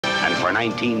For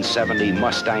 1970,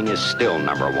 Mustang is still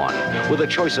 #1, with a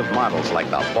choice of models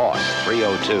like the Boss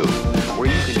 302, where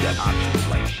you can get options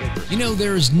like shakers. You know,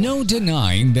 there's no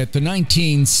denying that the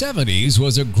 1970s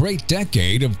was a great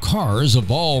decade of cars of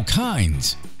all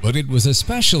kinds, but it was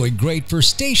especially great for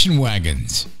station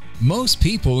wagons. Most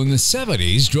people in the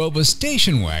 70s drove a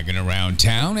station wagon around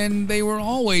town, and they were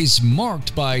always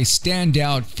marked by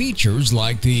standout features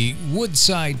like the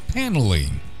woodside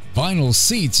paneling, vinyl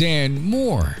seats, and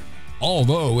more.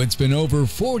 Although it's been over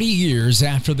 40 years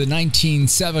after the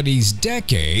 1970s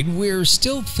decade, we're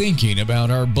still thinking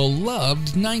about our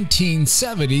beloved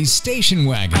 1970s station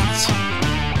wagons.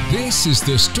 This is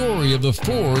the story of the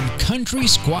Ford Country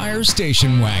Squire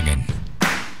station wagon.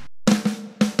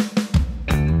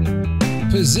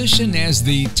 Positioned as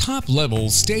the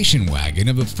top-level station wagon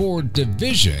of the Ford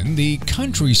division, the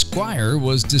Country Squire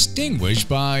was distinguished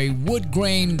by wood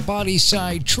grain body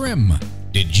side trim.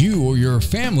 Did you or your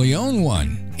family own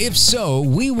one? If so,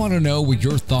 we want to know what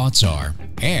your thoughts are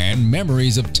and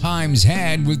memories of times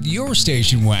had with your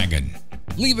station wagon.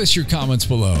 Leave us your comments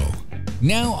below.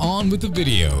 Now on with the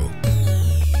video.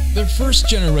 The first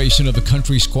generation of the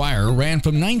Country Squire ran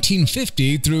from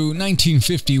 1950 through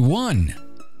 1951.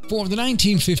 For the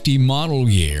 1950 model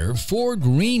year, Ford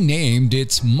renamed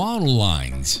its model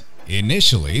lines.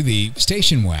 Initially, the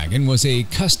station wagon was a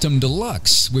custom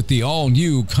deluxe, with the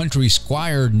all-new Country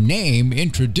Squire name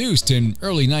introduced in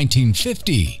early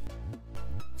 1950.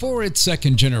 For its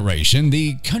second generation,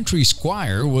 the Country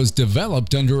Squire was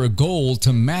developed under a goal to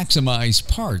maximize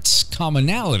parts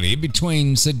commonality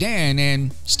between sedan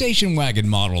and station wagon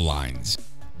model lines.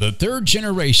 The third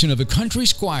generation of the Country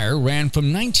Squire ran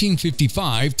from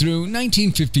 1955 through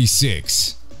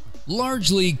 1956.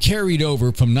 Largely carried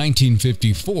over from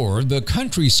 1954, the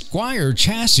Country Squire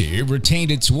chassis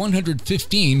retained its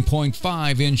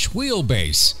 115.5-inch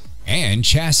wheelbase and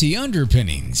chassis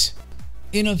underpinnings.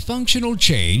 In a functional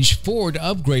change, Ford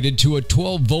upgraded to a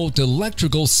 12-volt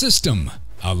electrical system,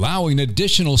 allowing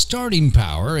additional starting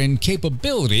power and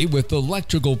capability with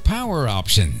electrical power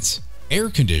options. Air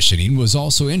conditioning was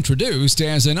also introduced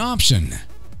as an option.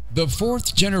 The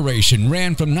fourth generation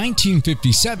ran from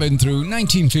 1957 through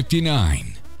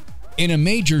 1959. In a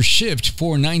major shift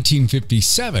for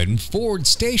 1957, Ford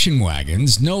station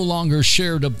wagons no longer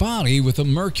shared a body with a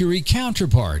Mercury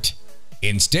counterpart.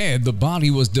 Instead, the body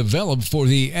was developed for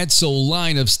the Edsel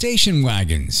line of station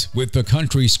wagons, with the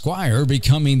Country Squire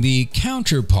becoming the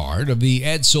counterpart of the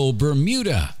Edsel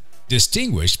Bermuda,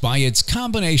 distinguished by its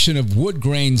combination of wood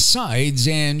grain sides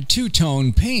and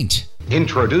two-tone paint.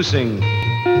 Introducing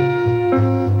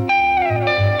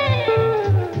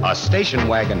a station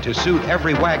wagon to suit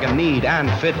every wagon need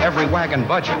and fit every wagon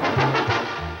budget.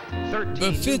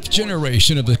 The fifth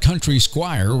generation of the Country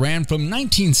Squire ran from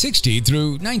 1960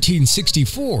 through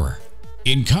 1964.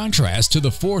 In contrast to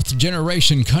the fourth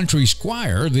generation Country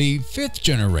Squire, the fifth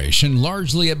generation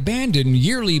largely abandoned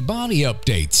yearly body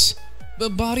updates. The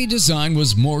body design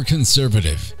was more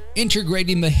conservative,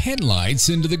 integrating the headlights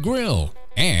into the grille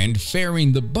and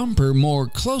fairing the bumper more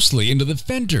closely into the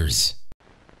fenders.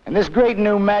 And this great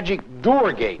new magic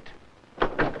door gate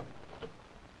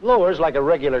lowers like a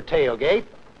regular tailgate,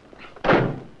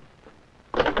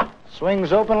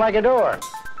 swings open like a door.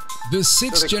 The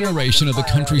sixth generation of the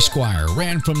Country Squire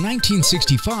ran from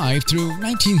 1965 through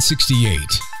 1968.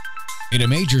 In a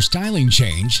major styling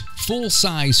change,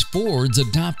 full-size Fords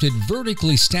adopted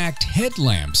vertically stacked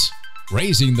headlamps,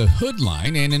 raising the hood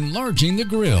line and enlarging the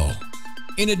grille.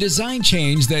 In a design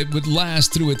change that would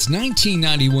last through its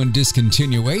 1991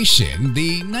 discontinuation,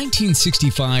 the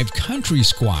 1965 Country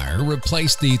Squire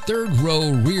replaced the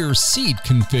third-row rear seat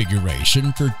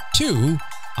configuration for two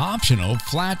optional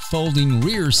flat-folding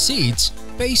rear seats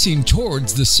facing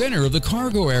towards the center of the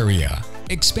cargo area,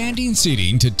 expanding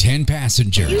seating to 10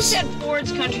 passengers. You said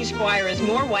Ford's Country Squire is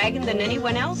more wagon than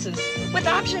anyone else's, with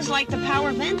options like the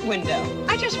power vent window.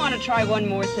 I just want to try one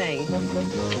more thing.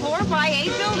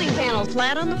 4x8 building panel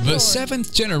flat on the floor. The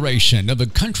seventh generation of the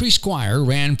Country Squire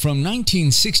ran from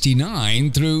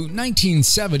 1969 through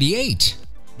 1978.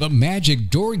 The magic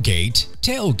door gate,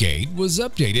 tailgate, was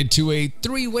updated to a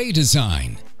three-way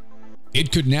design.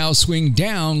 It could now swing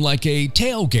down like a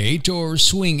tailgate or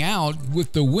swing out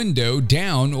with the window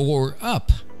down or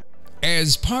up.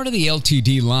 As part of the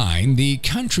LTD line, the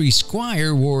Country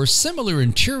Squire wore similar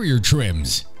interior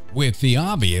trims, with the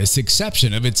obvious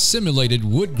exception of its simulated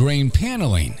wood grain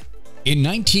paneling. In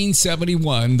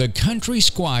 1971, the Country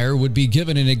Squire would be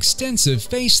given an extensive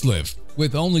facelift,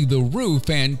 with only the roof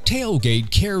and tailgate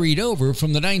carried over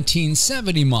from the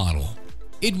 1970 model.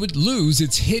 It would lose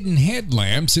its hidden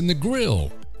headlamps in the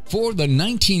grille, For the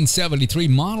 1973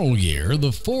 model year,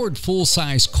 the Ford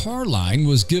full-size car line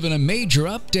was given a major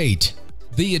update.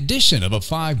 The addition of a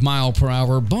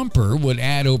 5-mile-per-hour bumper would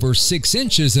add over 6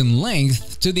 inches in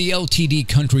length to the LTD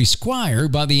Country Squire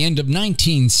by the end of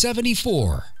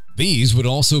 1974. These would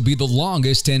also be the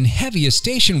longest and heaviest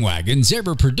station wagons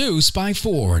ever produced by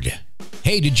Ford.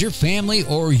 Hey, did your family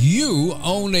or you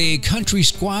own a Country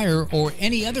Squire or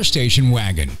any other station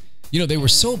wagon? You know, they were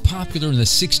so popular in the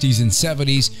 60s and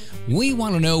 70s. We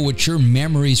want to know what your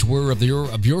memories were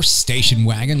of your station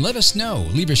wagon. Let us know.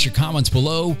 Leave us your comments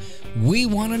below. We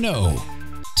want to know.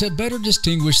 To better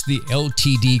distinguish the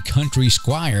LTD Country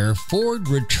Squire, Ford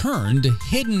returned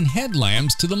hidden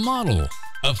headlamps to the model,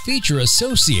 a feature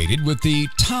associated with the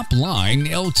top-line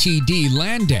LTD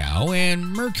Landau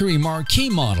and Mercury Marquis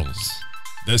models.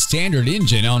 The standard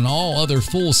engine on all other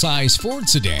full-size Ford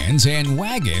sedans and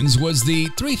wagons was the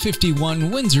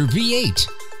 351 Windsor V8.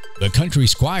 The Country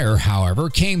Squire, however,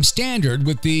 came standard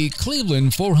with the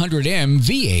Cleveland 400M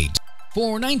V8.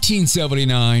 For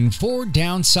 1979, Ford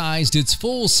downsized its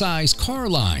full-size car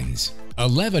lines,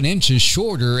 11 inches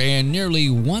shorter and nearly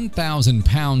 1,000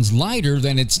 pounds lighter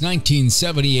than its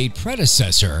 1978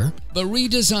 predecessor. The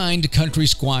redesigned Country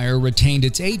Squire retained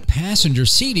its 8-passenger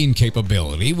seating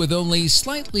capability with only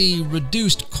slightly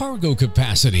reduced cargo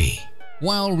capacity.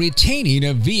 While retaining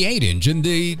a V8 engine,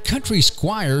 the Country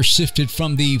Squire shifted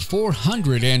from the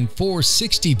 400 and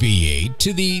 460 V8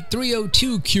 to the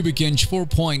 302 cubic inch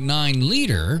 4.9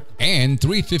 liter and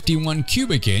 351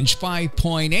 cubic inch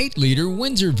 5.8 liter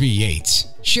Windsor V8s,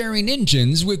 sharing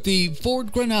engines with the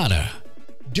Ford Granada.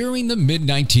 During the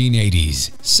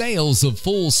mid-1980s, sales of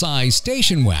full-size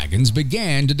station wagons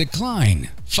began to decline,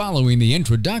 following the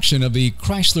introduction of the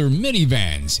Chrysler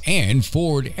minivans and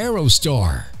Ford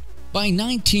Aerostar. By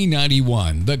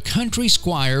 1991, the Country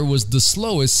Squire was the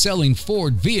slowest-selling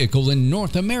Ford vehicle in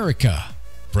North America.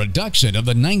 Production of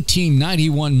the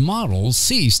 1991 model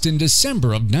ceased in December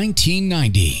of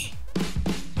 1990.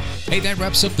 Hey, that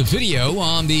wraps up the video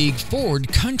on the Ford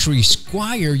Country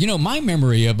Squire. You know, my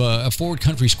memory of a Ford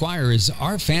Country Squire is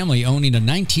our family owning a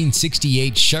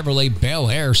 1968 Chevrolet Bel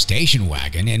Air station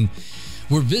wagon, and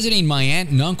we're visiting my aunt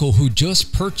and uncle who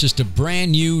just purchased a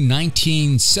brand new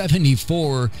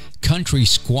 1974 Country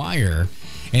Squire.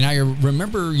 And I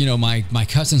remember, you know, my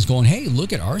cousins going, hey,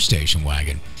 look at our station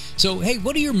wagon. So, hey,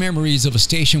 what are your memories of a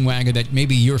station wagon that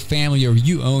maybe your family or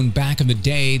you owned back in the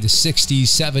day, the 60s,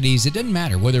 70s? It doesn't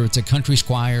matter whether it's a Country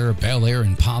Squire, a Bel Air,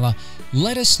 Impala.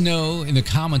 Let us know in the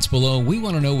comments below. We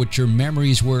want to know what your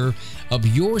memories were of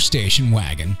your station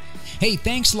wagon. Hey,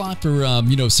 thanks a lot for,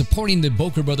 supporting the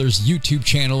Boker Brothers YouTube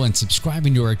channel and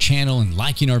subscribing to our channel and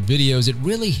liking our videos. It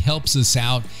really helps us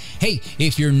out. Hey,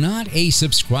 if you're not a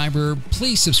subscriber,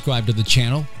 please subscribe to the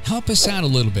channel. Help us out a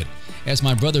little bit. As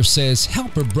my brother says,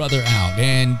 help a brother out.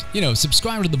 And,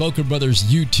 subscribe to the Boker Brothers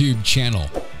YouTube channel.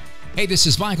 Hey, this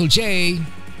is Michael J.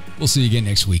 We'll see you again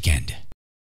next weekend.